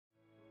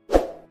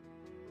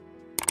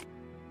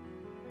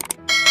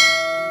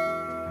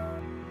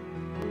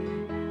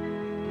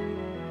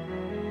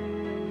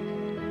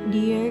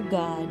Dear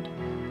God,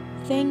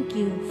 thank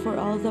you for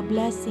all the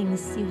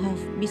blessings you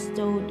have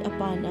bestowed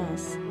upon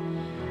us.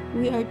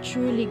 We are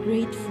truly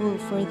grateful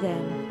for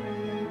them.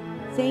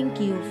 Thank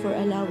you for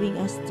allowing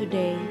us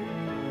today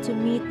to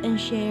meet and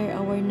share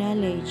our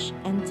knowledge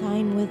and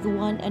time with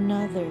one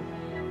another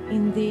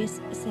in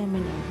this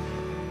seminar.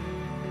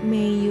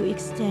 May you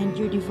extend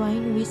your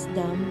divine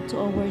wisdom to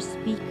our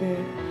speaker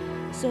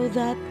so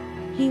that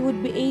he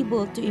would be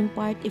able to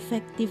impart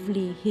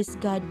effectively his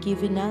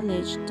God-given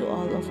knowledge to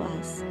all of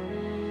us.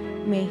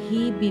 May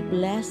he be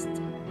blessed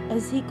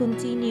as he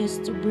continues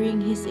to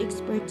bring his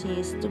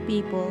expertise to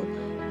people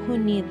who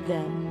need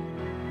them.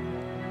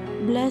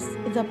 Bless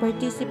the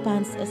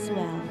participants as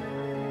well,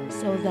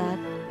 so that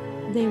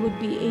they would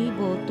be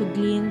able to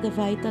glean the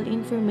vital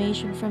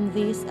information from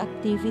this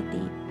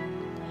activity.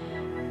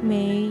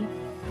 May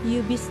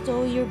you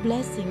bestow your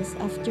blessings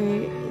after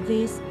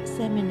this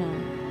seminar,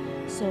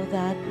 so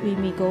that we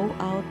may go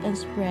out and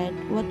spread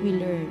what we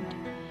learned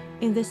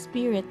in the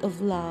spirit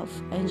of love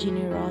and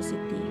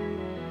generosity.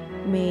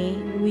 May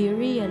we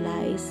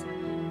realize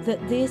that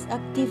this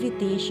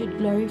activity should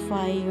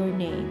glorify your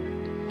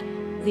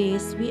name.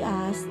 This we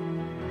ask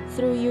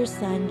through your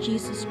Son,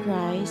 Jesus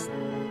Christ.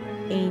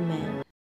 Amen.